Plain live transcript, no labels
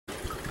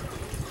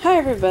Hi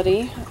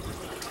everybody.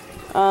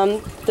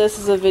 This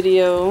is a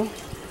video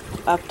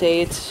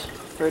update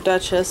for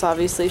Duchess.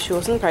 Obviously she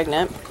wasn't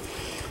pregnant,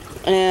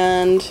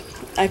 and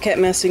I kept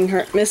missing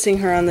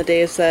her on the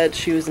days that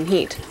she was in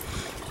heat.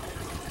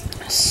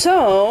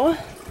 So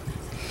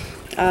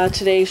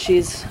today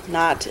she's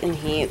not in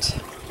heat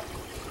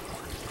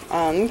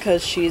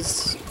because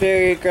she's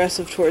very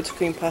aggressive towards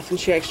cream puff, and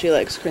she actually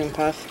likes cream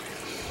puff.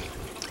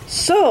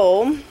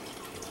 So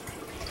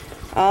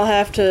I'll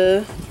have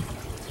to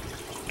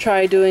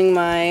try doing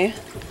my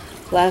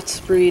let's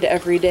breed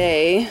every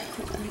day,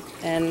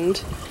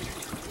 and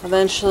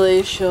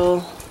eventually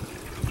she'll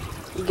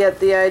get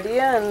the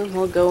idea and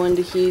we'll go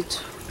into heat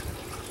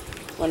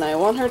when I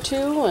want her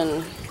to,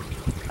 and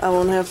I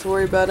won't have to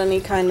worry about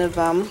any kind of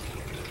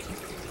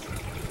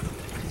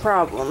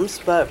problems.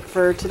 But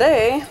for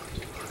today,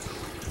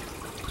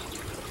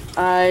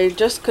 I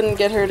just couldn't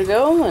get her to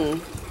go,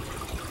 and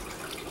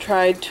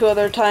tried 2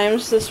 other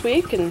times this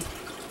week and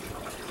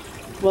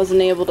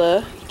wasn't able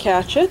to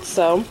catch it.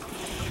 So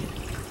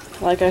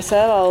like I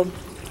said, I'll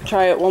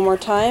try it one more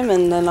time,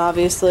 and then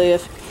obviously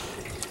if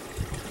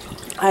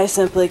I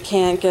simply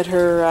can't get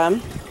her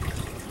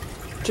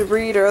to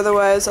breed, or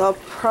otherwise I'll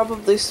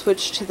probably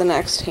switch to the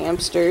next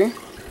hamster,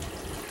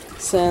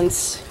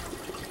 since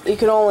you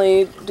can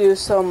only do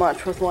so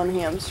much with one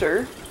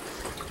hamster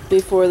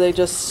before they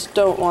just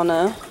don't want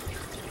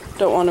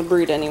to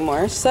breed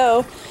anymore.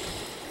 So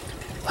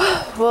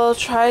we'll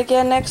try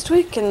again next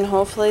week, and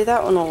hopefully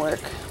that one will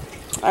work.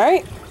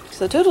 Alright,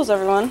 so toodles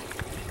everyone.